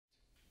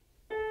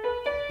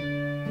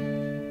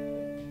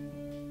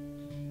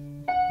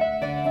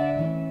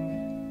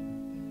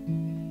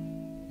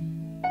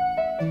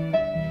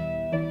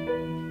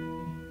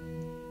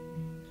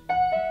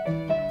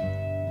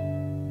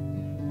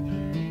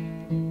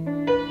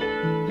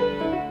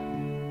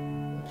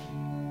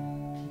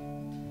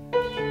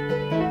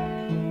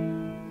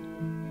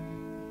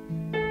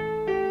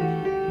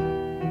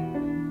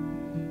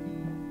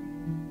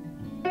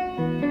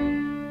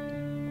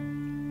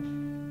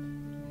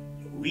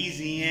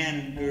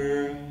Louisiana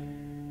girl,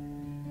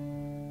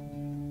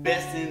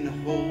 best in the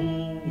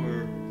whole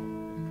world.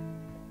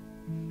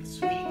 A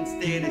sweet and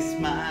steady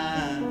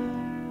smile,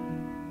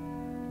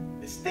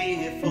 they stay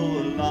here for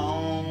a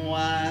long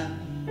while.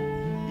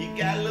 You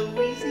got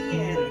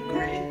Louisiana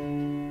grit,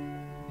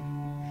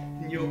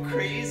 and you're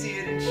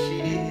crazier than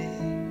shit.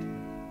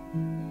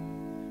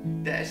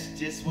 That's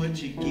just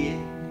what you get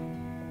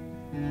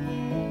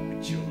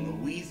with your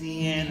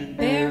Louisiana girl.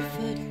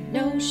 Barefoot,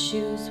 no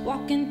shoes,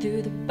 walking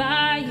through the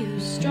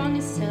bayous, strong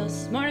as hell,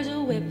 smart as a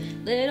whip,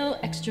 little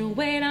extra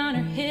weight on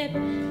her hip.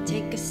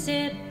 Take a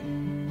sip,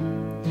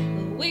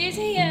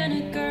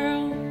 Louisiana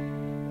girl.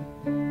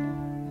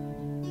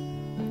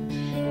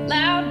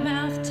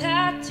 Loudmouth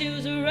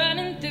tattoos are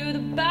running through the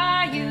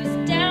bayous,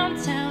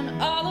 downtown,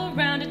 all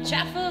around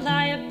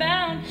Atchafalaya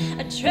bound,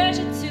 a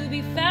treasure to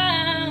be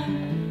found.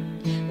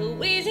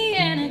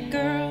 Louisiana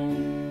girl.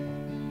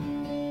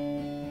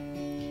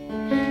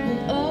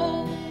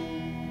 Oh,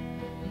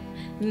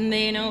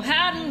 they know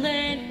how to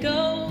let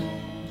go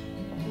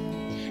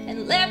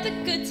and let the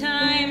good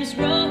times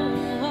roll.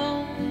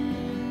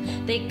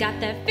 They got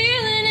that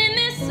feeling in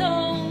their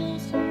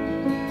souls.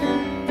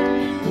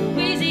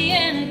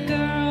 Louisiana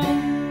girl,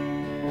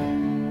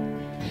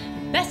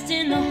 best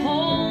in the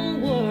whole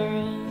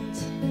world,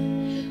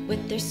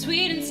 with their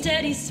sweet and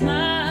steady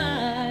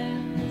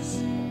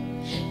smiles.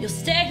 You'll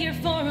stay here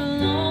for a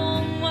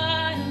long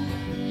while,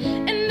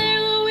 and their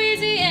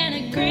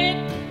Louisiana grit,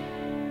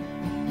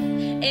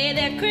 hey,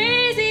 they're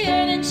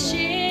crazier than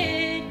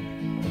shit.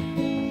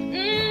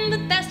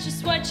 But that's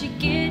just what you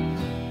get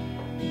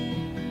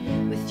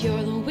with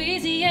your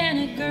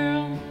Louisiana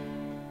girl.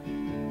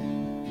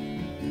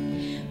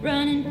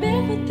 Running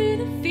barefoot through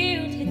the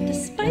field, hit the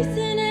spice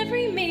in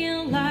every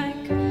meal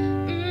like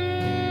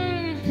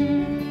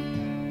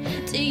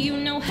Do you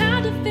know how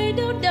to fade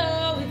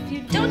dodo? If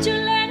you don't, you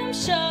let them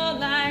show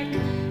like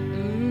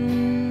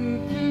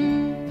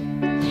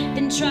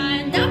Then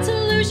try not to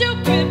lose your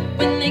grip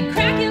when they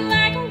crack it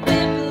like a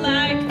whip,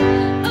 like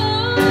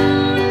oh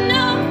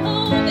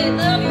no, they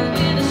love you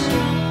with a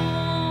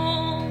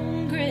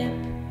strong grip,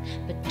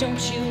 but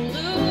don't you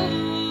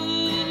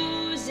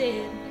lose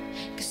it,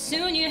 'cause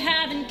soon you're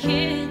having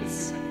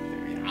kids.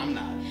 I'm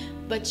not.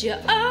 But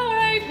you're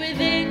alright with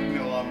it.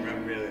 No, I'm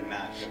really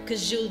not.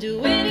 'Cause you'll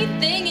do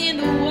anything in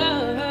the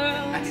world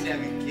I just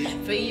have a kid.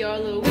 for your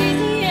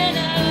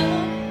Louisiana.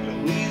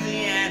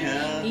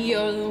 Louisiana.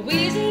 Your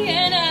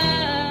Louisiana.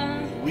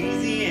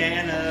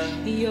 Louisiana.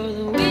 Your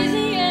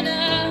Louisiana.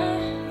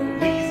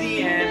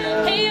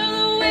 Louisiana. Hey, your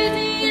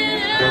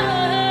Louisiana.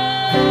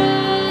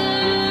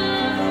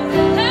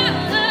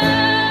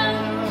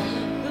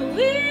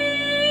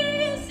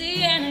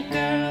 Louisiana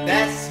girl.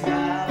 That's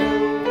my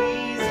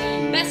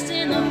Louisiana. Best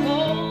in the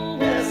whole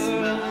That's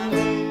world, my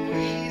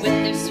Louisiana. with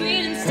their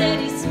sweet and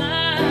steady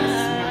smile.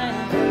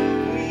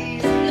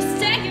 Louisiana. You'll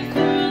stay here for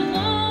a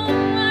long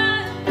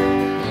while,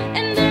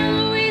 and their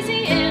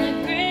Louisiana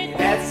grit,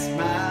 That's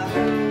my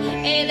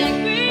Louisiana. hey, they're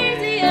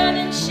crazier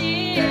than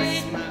shit.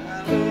 That's my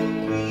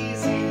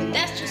Louisiana.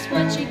 That's just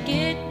what you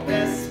get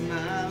That's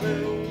my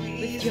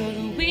with your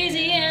Louisiana.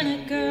 Louisiana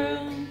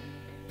girl.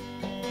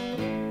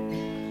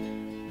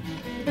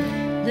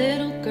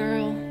 Little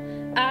girl,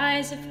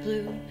 eyes of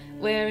blue,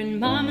 wearing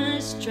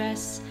mama's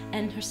dress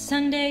and her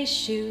Sunday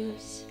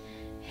shoes,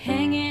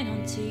 hanging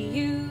on to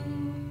you,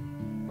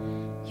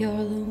 your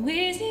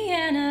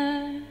Louisiana.